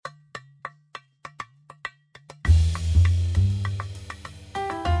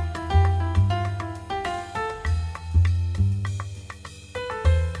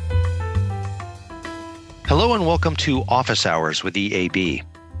Hello and welcome to Office Hours with EAB.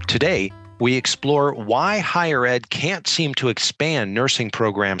 Today, we explore why higher ed can't seem to expand nursing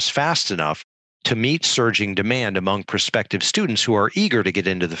programs fast enough to meet surging demand among prospective students who are eager to get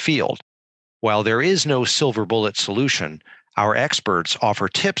into the field. While there is no silver bullet solution, our experts offer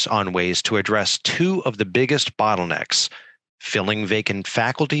tips on ways to address two of the biggest bottlenecks: filling vacant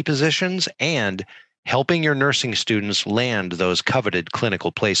faculty positions and helping your nursing students land those coveted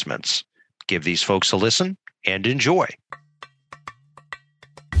clinical placements. Give these folks a listen and enjoy.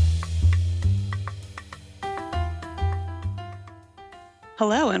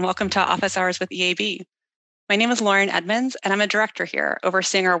 Hello, and welcome to Office Hours with EAB. My name is Lauren Edmonds, and I'm a director here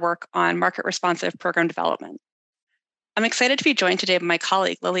overseeing our work on market responsive program development. I'm excited to be joined today by my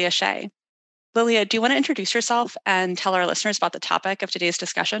colleague, Lilia Shea. Lilia, do you want to introduce yourself and tell our listeners about the topic of today's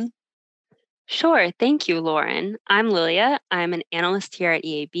discussion? Sure. Thank you, Lauren. I'm Lilia. I'm an analyst here at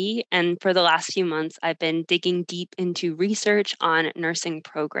EAB, and for the last few months, I've been digging deep into research on nursing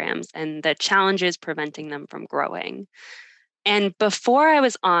programs and the challenges preventing them from growing. And before I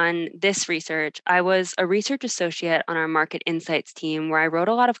was on this research, I was a research associate on our market insights team where I wrote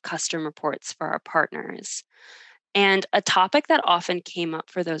a lot of custom reports for our partners. And a topic that often came up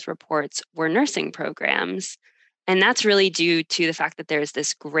for those reports were nursing programs. And that's really due to the fact that there's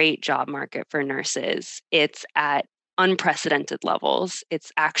this great job market for nurses. It's at unprecedented levels.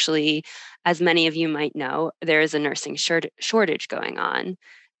 It's actually, as many of you might know, there is a nursing shortage going on.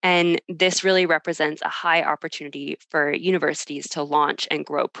 And this really represents a high opportunity for universities to launch and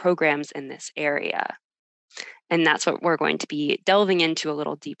grow programs in this area. And that's what we're going to be delving into a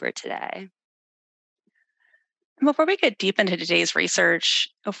little deeper today. Before we get deep into today's research,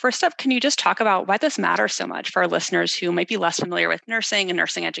 first up, can you just talk about why this matters so much for our listeners who might be less familiar with nursing and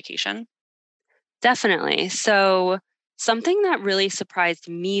nursing education? Definitely. So, something that really surprised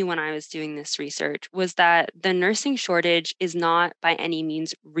me when I was doing this research was that the nursing shortage is not by any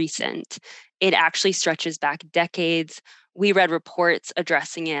means recent. It actually stretches back decades. We read reports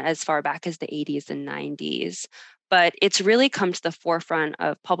addressing it as far back as the 80s and 90s. But it's really come to the forefront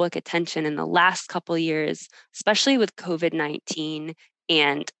of public attention in the last couple of years, especially with COVID-19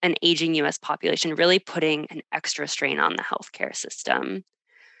 and an aging US population really putting an extra strain on the healthcare system.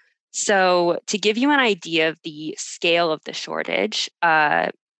 So, to give you an idea of the scale of the shortage,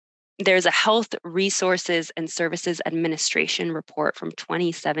 there's a Health Resources and Services Administration report from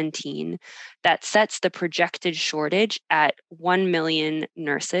 2017 that sets the projected shortage at 1 million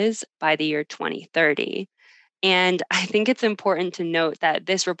nurses by the year 2030. And I think it's important to note that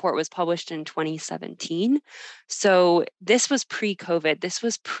this report was published in 2017. So this was pre-COVID. This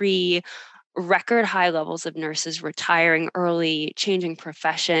was record high levels of nurses retiring early, changing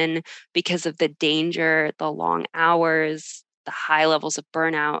profession because of the danger, the long hours, the high levels of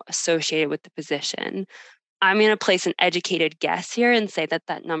burnout associated with the position. I'm going to place an educated guess here and say that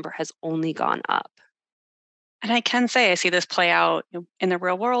that number has only gone up. And I can say I see this play out in the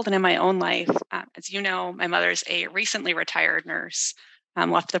real world and in my own life. As you know, my mother's a recently retired nurse,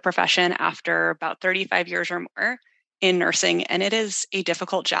 left the profession after about 35 years or more in nursing. And it is a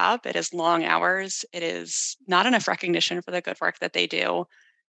difficult job. It is long hours. It is not enough recognition for the good work that they do.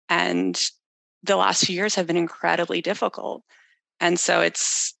 And the last few years have been incredibly difficult. And so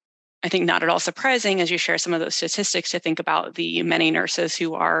it's, I think, not at all surprising as you share some of those statistics to think about the many nurses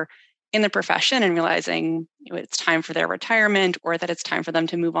who are in the profession and realizing it's time for their retirement or that it's time for them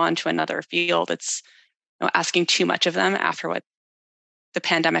to move on to another field. It's asking too much of them after what the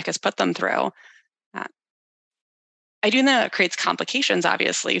pandemic has put them through. I do know it creates complications,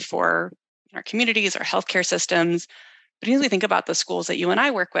 obviously, for our communities, our healthcare systems. But as we think about the schools that you and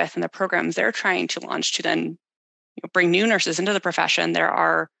I work with and the programs they're trying to launch to then bring new nurses into the profession, there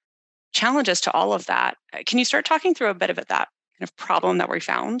are challenges to all of that. Can you start talking through a bit of that kind of problem that we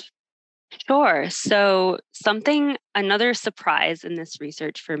found? Sure. So, another surprise in this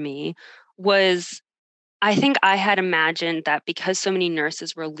research for me was I think I had imagined that because so many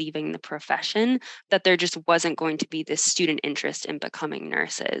nurses were leaving the profession, that there just wasn't going to be this student interest in becoming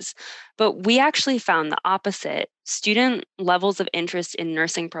nurses. But we actually found the opposite. Student levels of interest in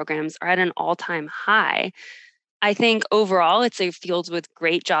nursing programs are at an all-time high. I think overall, it's a field with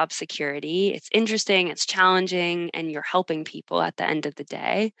great job security. It's interesting, it's challenging, and you're helping people at the end of the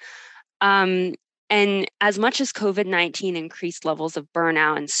day. Um, and as much as COVID-19 increased levels of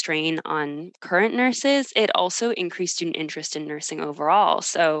burnout and strain on current nurses, it also increased student interest in nursing overall.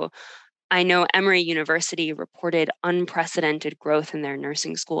 So I know Emory University reported unprecedented growth in their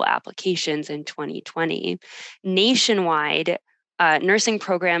nursing school applications in 2020. Nationwide, nursing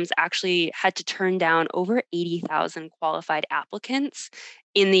programs actually had to turn down over 80,000 qualified applicants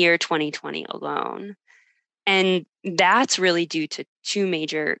in the year 2020 alone. And that's really due to two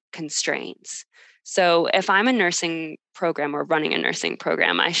major constraints. So if I'm a nursing program or running a nursing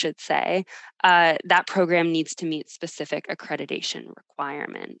program, I should say, that program needs to meet specific accreditation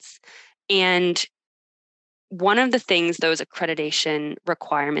requirements. And one of the things those accreditation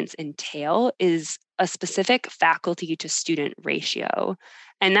requirements entail is a specific faculty to student ratio.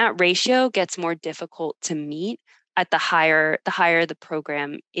 And that ratio gets more difficult to meet at the higher the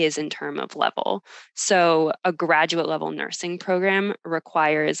program is in term of level. So a graduate level nursing program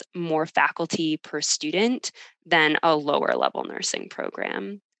requires more faculty per student than a lower level nursing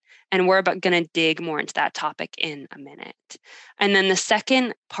program. And we're going to dig more into that topic in a minute. And then the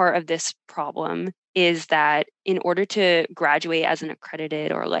second part of this problem is that in order to graduate as an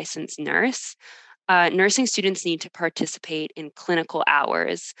accredited or licensed nurse, nursing students need to participate in clinical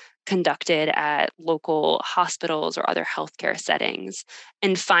hours conducted at local hospitals or other healthcare settings.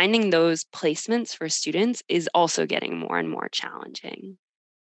 And finding those placements for students is also getting more and more challenging.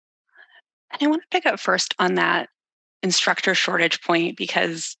 And I want to pick up first on that instructor shortage point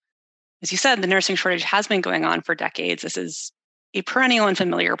because, as you said, the nursing shortage has been going on for decades. This is a perennial and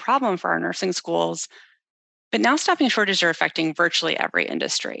familiar problem for our nursing schools. But now staffing shortages are affecting virtually every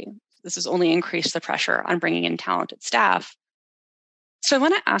industry. This has only increased the pressure on bringing in talented staff. So I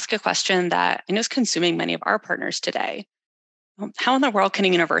want to ask a question that I know is consuming many of our partners today. How in the world can a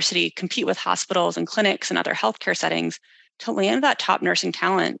university compete with hospitals and clinics and other healthcare settings to land that top nursing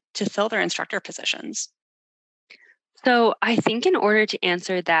talent to fill their instructor positions? So I think in order to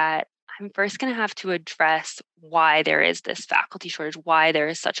answer that, I'm first going to have to address why there is this faculty shortage, why there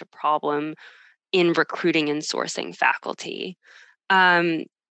is such a problem in recruiting and sourcing faculty.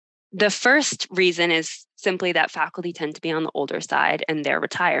 The first reason is simply that faculty tend to be on the older side and they're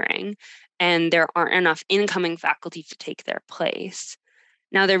retiring, and there aren't enough incoming faculty to take their place.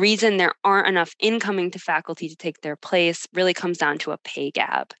 Now, the reason there aren't enough incoming to faculty to take their place really comes down to a pay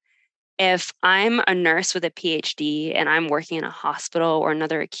gap. If I'm a nurse with a PhD and I'm working in a hospital or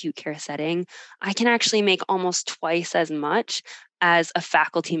another acute care setting, I can actually make almost twice as much as a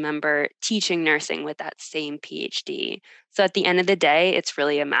faculty member teaching nursing with that same PhD. So at the end of the day, it's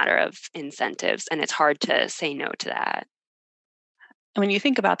really a matter of incentives, and it's hard to say no to that. And when you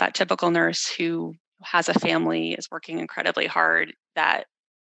think about that typical nurse who has a family, is working incredibly hard, that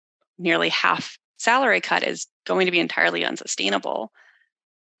nearly half salary cut is going to be entirely unsustainable.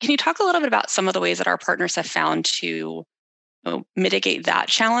 Can you talk a little bit about some of the ways that our partners have found to mitigate that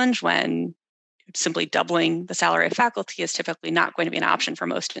challenge when simply doubling the salary of faculty is typically not going to be an option for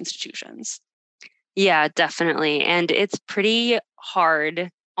most institutions? Yeah, definitely. And it's pretty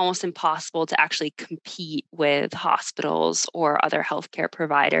hard, almost impossible to actually compete with hospitals or other healthcare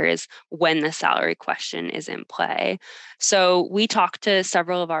providers when the salary question is in play. So we talked to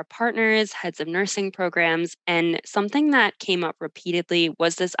several of our partners, heads of nursing programs, and something that came up repeatedly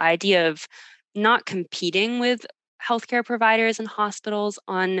was this idea of not competing with healthcare providers and hospitals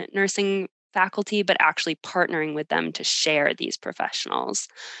on nursing faculty, but actually partnering with them to share these professionals.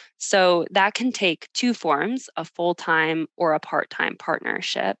 So that can take two forms, a full-time or a part-time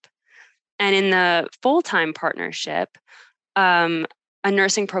partnership. And in the full-time partnership, a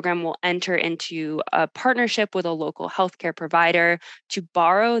nursing program will enter into a partnership with a local healthcare provider to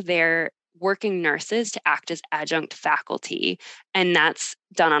borrow their working nurses to act as adjunct faculty. And that's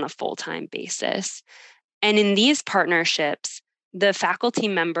done on a full-time basis. And in these partnerships, the faculty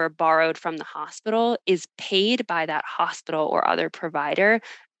member borrowed from the hospital is paid by that hospital or other provider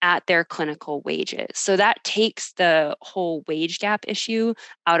at their clinical wages. So that takes the whole wage gap issue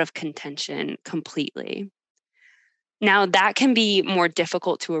out of contention completely. Now, that can be more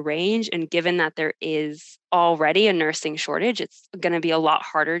difficult to arrange, and given that there is already a nursing shortage, it's going to be a lot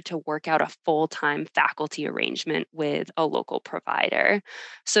harder to work out a full-time faculty arrangement with a local provider.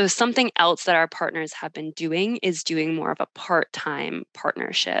 So something else that our partners have been doing is doing more of a part-time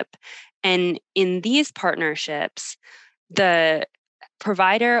partnership. And in these partnerships, the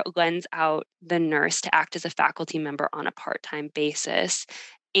provider lends out the nurse to act as a faculty member on a part-time basis.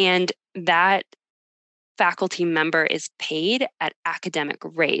 And that faculty member is paid at academic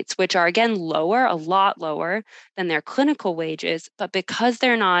rates, which are again lower, a lot lower than their clinical wages. But because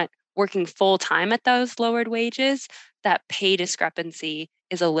they're not working full time at those lowered wages, that pay discrepancy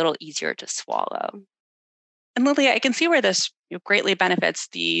is a little easier to swallow. And Lilia, I can see where this greatly benefits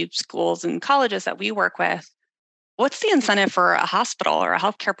the schools and colleges that we work with. What's the incentive for a hospital or a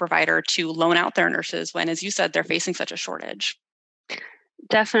healthcare provider to loan out their nurses when, as you said, they're facing such a shortage?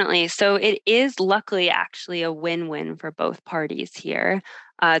 Definitely. So it is luckily actually a win-win for both parties here.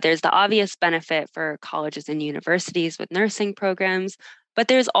 There's the obvious benefit for colleges and universities with nursing programs, But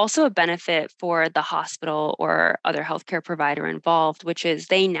there's also a benefit for the hospital or other healthcare provider involved, which is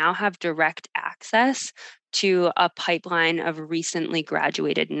they now have direct access to a pipeline of recently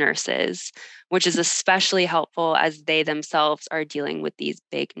graduated nurses, which is especially helpful as they themselves are dealing with these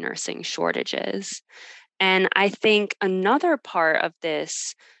big nursing shortages. And I think another part of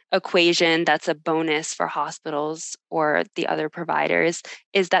this equation that's a bonus for hospitals or the other providers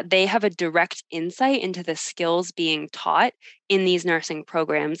is that they have a direct insight into the skills being taught in these nursing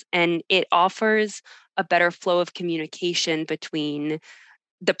programs. And it offers a better flow of communication between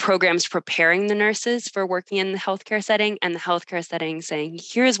the programs preparing the nurses for working in the healthcare setting and the healthcare setting saying,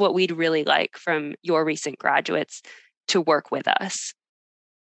 here's what we'd really like from your recent graduates to work with us.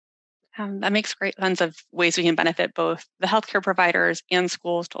 That makes great sense of ways we can benefit both the healthcare providers and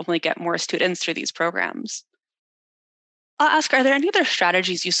schools to ultimately get more students through these programs. I'll ask, are there any other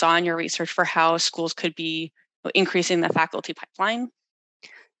strategies you saw in your research for how schools could be increasing the faculty pipeline?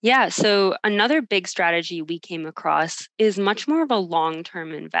 Yeah, so another big strategy we came across is much more of a long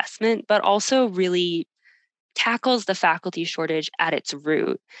term investment, but also really tackles the faculty shortage at its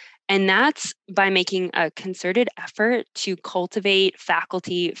root. And that's by making a concerted effort to cultivate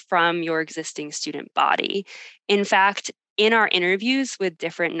faculty from your existing student body. In fact, in our interviews with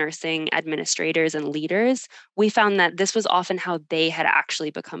different nursing administrators and leaders, we found that this was often how they had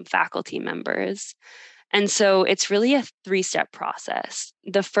actually become faculty members. And so it's really a three-step process.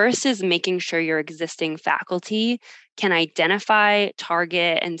 The first is making sure your existing faculty can identify,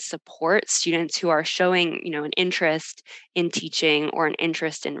 target, and support students who are showing, an interest in teaching or an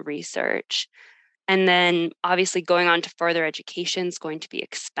interest in research. And then obviously going on to further education is going to be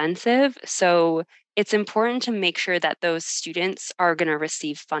expensive. So it's important to make sure that those students are going to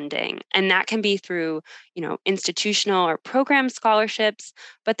receive funding. And that can be through, institutional or program scholarships,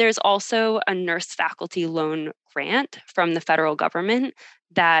 but there's also a nurse faculty loan grant from the federal government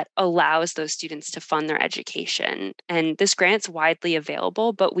that allows those students to fund their education. And this grant's widely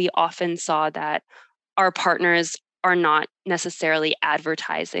available, but we often saw that our partners are not necessarily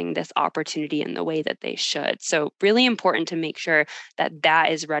advertising this opportunity in the way that they should. So really important to make sure that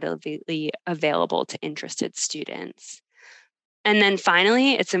that is readily available to interested students. And then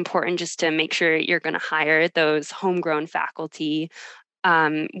finally, it's important just to make sure you're going to hire those homegrown faculty.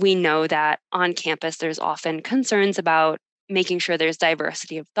 We know that on campus, there's often concerns about making sure there's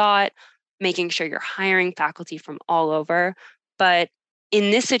diversity of thought, making sure you're hiring faculty from all over. But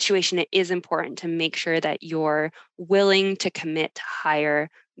in this situation, it is important to make sure that you're willing to commit to hire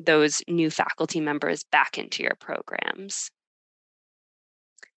those new faculty members back into your programs.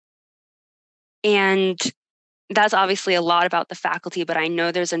 And that's obviously a lot about the faculty, but I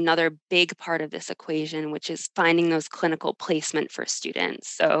know there's another big part of this equation, which is finding those clinical placement for students.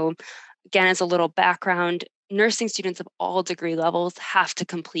 So again, as a little background, nursing students of all degree levels have to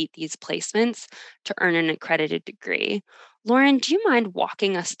complete these placements to earn an accredited degree. Lauren, do you mind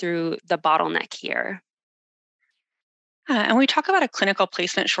walking us through the bottleneck here? And we talk about a clinical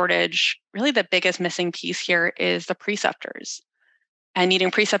placement shortage. Really, the biggest missing piece here is the preceptors and needing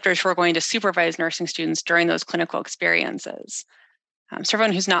preceptors who are going to supervise nursing students during those clinical experiences. So,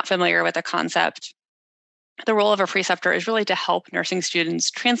 everyone who's not familiar with the concept, the role of a preceptor is really to help nursing students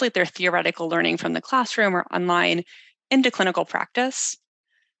translate their theoretical learning from the classroom or online into clinical practice.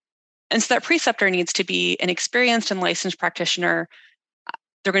 And so that preceptor needs to be an experienced and licensed practitioner.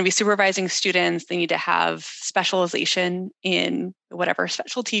 They're going to be supervising students. They need to have specialization in whatever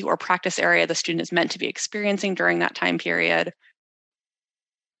specialty or practice area the student is meant to be experiencing during that time period.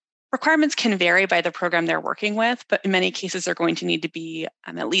 Requirements can vary by the program they're working with, but in many cases, they're going to need to be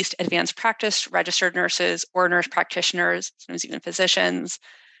at least advanced practice registered nurses or nurse practitioners, sometimes even physicians.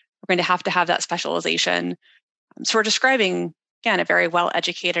 We're going to have that specialization. So we're describing, again, a very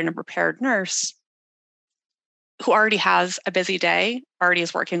well-educated and prepared nurse who already has a busy day, already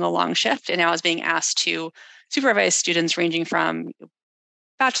is working a long shift, and now is being asked to supervise students ranging from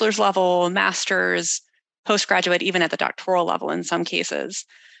bachelor's level, master's, postgraduate, even at the doctoral level in some cases.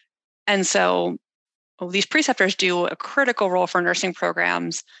 And so these preceptors do a critical role for nursing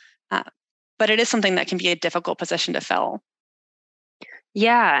programs, but it is something that can be a difficult position to fill.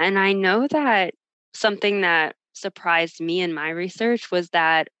 Yeah, and I know that something that surprised me in my research was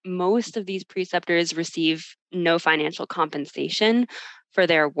that most of these preceptors receive no financial compensation for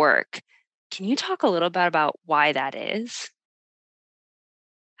their work. Can you talk a little bit about why that is?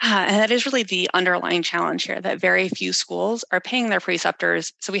 And that is really the underlying challenge here, that very few schools are paying their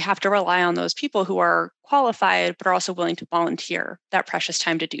preceptors. So we have to rely on those people who are qualified, but are also willing to volunteer that precious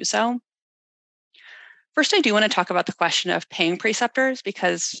time to do so. First, I do want to talk about the question of paying preceptors,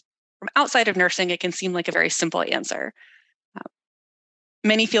 because from outside of nursing, it can seem like a very simple answer.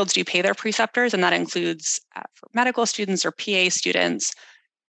 Many fields do pay their preceptors, and that includes for medical students or PA students.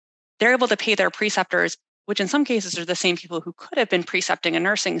 They're able to pay their preceptors, which in some cases are the same people who could have been precepting a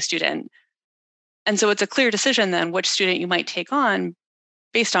nursing student. And so it's a clear decision then which student you might take on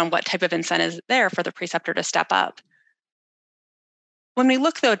based on what type of incentive is there for the preceptor to step up. When we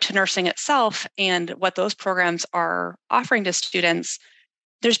look, though, to nursing itself and what those programs are offering to students,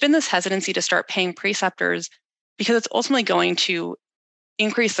 there's been this hesitancy to start paying preceptors because it's ultimately going to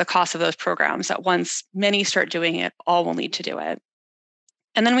increase the cost of those programs. That once many start doing it, all will need to do it.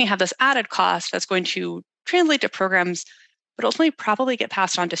 And then we have this added cost that's going to translate to programs, but ultimately probably get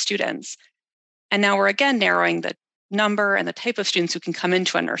passed on to students. And now we're again narrowing the number and the type of students who can come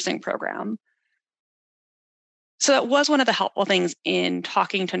into a nursing program. So that was one of the helpful things in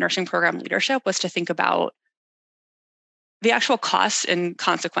talking to nursing program leadership, was to think about the actual costs and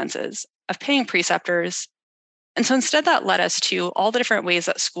consequences of paying preceptors. And so instead, that led us to all the different ways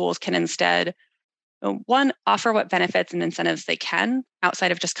that schools can instead, one, offer what benefits and incentives they can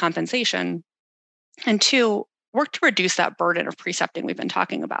outside of just compensation, and two, work to reduce that burden of precepting we've been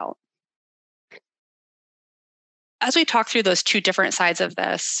talking about. As we talk through those two different sides of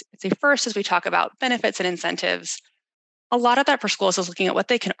this, I'd say first, as we talk about benefits and incentives, a lot of that for schools is looking at what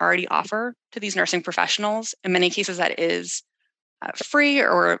they can already offer to these nursing professionals. In many cases, that is free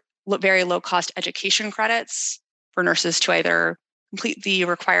or very low cost education credits for nurses to either complete the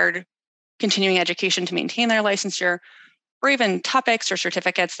required continuing education to maintain their licensure, or even topics or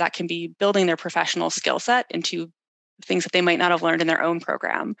certificates that can be building their professional skill set into things that they might not have learned in their own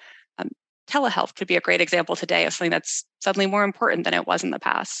program. Telehealth could be a great example today of something that's suddenly more important than it was in the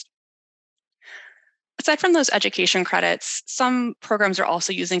past. Aside from those education credits, some programs are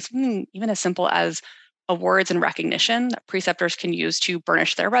also using something even as simple as awards and recognition that preceptors can use to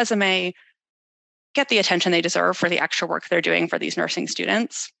burnish their resume, get the attention they deserve for the extra work they're doing for these nursing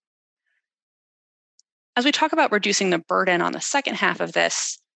students. As we talk about reducing the burden on the second half of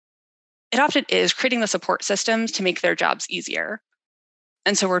this, it often is creating the support systems to make their jobs easier.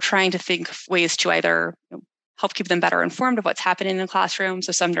 And so we're trying to think of ways to either help keep them better informed of what's happening in the classroom.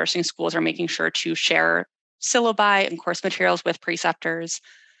 So some nursing schools are making sure to share syllabi and course materials with preceptors.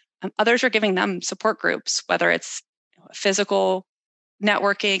 Others are giving them support groups, whether it's physical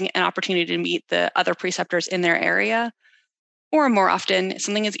networking, an opportunity to meet the other preceptors in their area, or more often,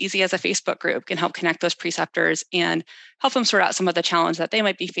 something as easy as a Facebook group can help connect those preceptors and help them sort out some of the challenges that they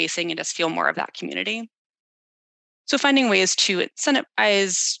might be facing and just feel more of that community. So finding ways to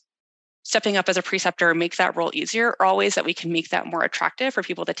incentivize stepping up as a preceptor, make that role easier, are all ways that we can make that more attractive for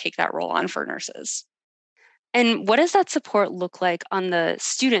people to take that role on for nurses. And what does that support look like on the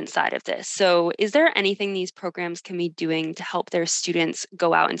student side of this? So is there anything these programs can be doing to help their students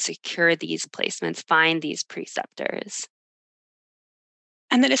go out and secure these placements, find these preceptors?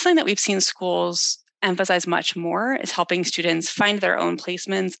 And that is something that we've seen schools emphasize much more, is helping students find their own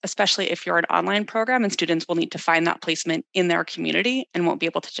placements, especially if you're an online program and students will need to find that placement in their community and won't be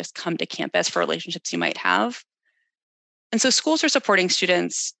able to just come to campus for relationships you might have. And so schools are supporting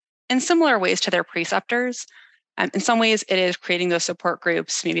students in similar ways to their preceptors. In some ways, it is creating those support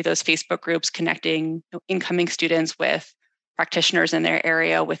groups, maybe those Facebook groups, connecting incoming students with practitioners in their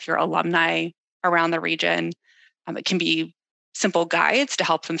area, with your alumni around the region. It can be simple guides to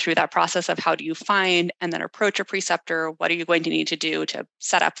help them through that process of how do you find and then approach a preceptor? What are you going to need to do to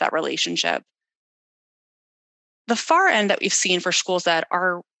set up that relationship? The far end that we've seen for schools that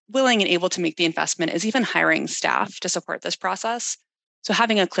are willing and able to make the investment is even hiring staff to support this process. So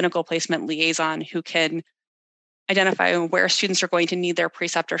having a clinical placement liaison who can identify where students are going to need their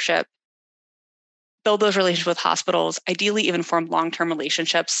preceptorship, build those relationships with hospitals, ideally even form long-term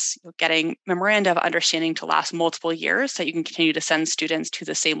relationships, getting memoranda of understanding to last multiple years so you can continue to send students to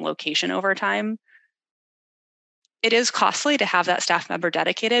the same location over time. It is costly to have that staff member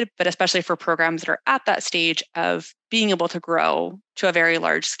dedicated, but especially for programs that are at that stage of being able to grow to a very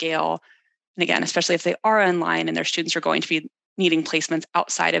large scale. And again, especially if they are online and their students are going to be needing placements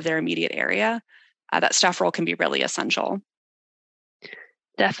outside of their immediate area, that staff role can be really essential.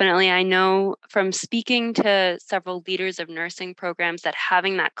 Definitely. I know from speaking to several leaders of nursing programs that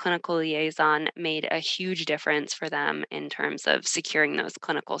having that clinical liaison made a huge difference for them in terms of securing those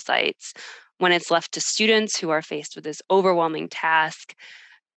clinical sites. When it's left to students who are faced with this overwhelming task,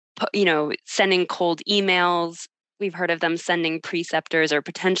 sending cold emails, we've heard of them sending preceptors or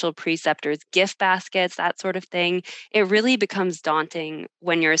potential preceptors gift baskets, that sort of thing. It really becomes daunting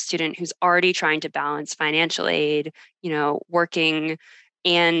when you're a student who's already trying to balance financial aid, working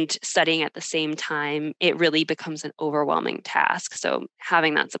and studying at the same time. It really becomes an overwhelming task. So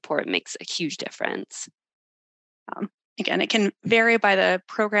having that support makes a huge difference. Again, it can vary by the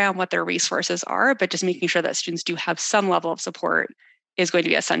program, what their resources are, but just making sure that students do have some level of support is going to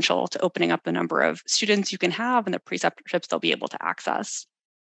be essential to opening up the number of students you can have and the preceptorships they'll be able to access.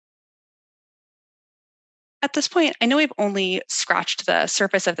 At this point, I know we've only scratched the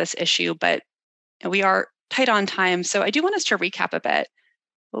surface of this issue, but we are tight on time. So I do want us to recap a bit.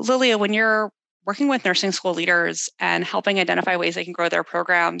 Lilia, when you're working with nursing school leaders and helping identify ways they can grow their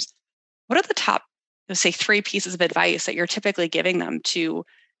programs, what are the top, let's say, 3 pieces of advice that you're typically giving them to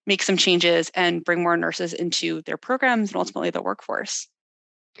make some changes and bring more nurses into their programs and ultimately the workforce?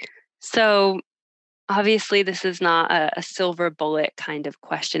 So obviously, this is not a silver bullet kind of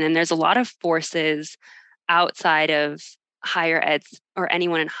question. And there's a lot of forces outside of higher ed's or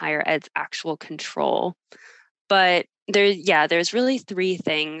anyone in higher ed's actual control. But there's really 3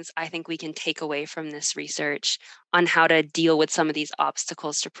 things I think we can take away from this research on how to deal with some of these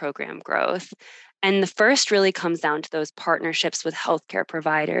obstacles to program growth. And the first really comes down to those partnerships with healthcare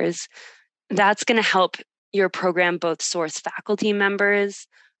providers. That's going to help your program both source faculty members,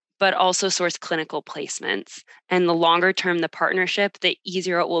 but also source clinical placements. And the longer term the partnership, the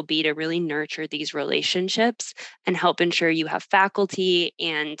easier it will be to really nurture these relationships and help ensure you have faculty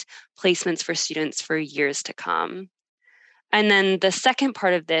and placements for students for years to come. And then the second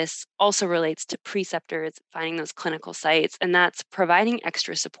part of this also relates to preceptors finding those clinical sites, and that's providing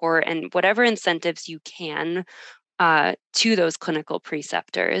extra support and whatever incentives you can to those clinical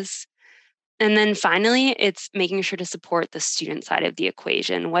preceptors. And then finally, it's making sure to support the student side of the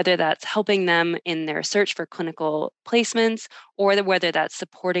equation, whether that's helping them in their search for clinical placements or whether that's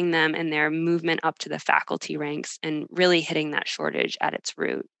supporting them in their movement up to the faculty ranks and really hitting that shortage at its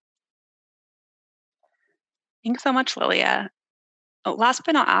root. Thanks so much, Lilia. Last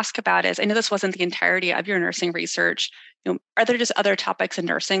but I'll ask about is, I know this wasn't the entirety of your nursing research. Are there just other topics in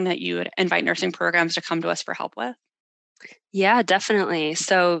nursing that you would invite nursing programs to come to us for help with? Yeah, definitely.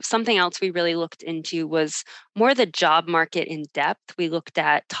 So, something else we really looked into was more the job market in depth. We looked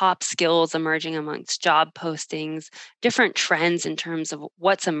at top skills emerging amongst job postings, different trends in terms of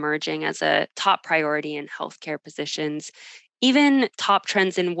what's emerging as a top priority in healthcare positions, even top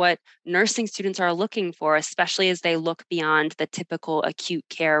trends in what nursing students are looking for, especially as they look beyond the typical acute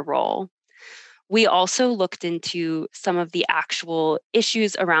care role. We also looked into some of the actual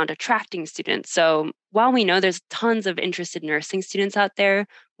issues around attracting students. So while we know there's tons of interested nursing students out there,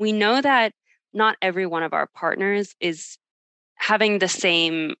 we know that not every one of our partners is having the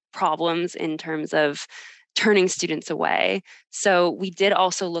same problems in terms of turning students away. So we did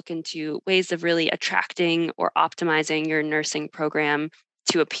also look into ways of really attracting or optimizing your nursing program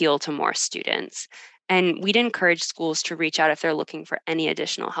to appeal to more students. And we'd encourage schools to reach out if they're looking for any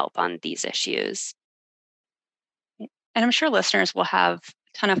additional help on these issues. And I'm sure listeners will have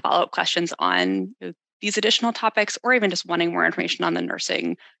a ton of follow-up questions on these additional topics, or even just wanting more information on the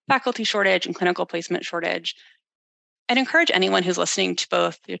nursing faculty shortage and clinical placement shortage. I'd encourage anyone who's listening to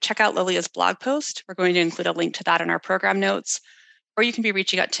both check out Lilia's blog post. We're going to include a link to that in our program notes, or you can be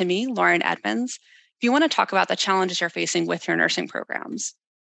reaching out to me, Lauren Edmonds, if you want to talk about the challenges you're facing with your nursing programs.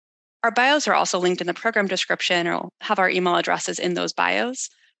 Our bios are also linked in the program description, or we'll have our email addresses in those bios.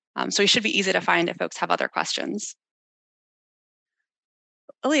 So it should be easy to find if folks have other questions.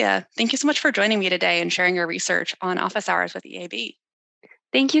 Lilia, thank you so much for joining me today and sharing your research on office hours with EAB.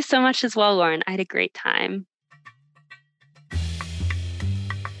 Thank you so much as well, Lauren. I had a great time.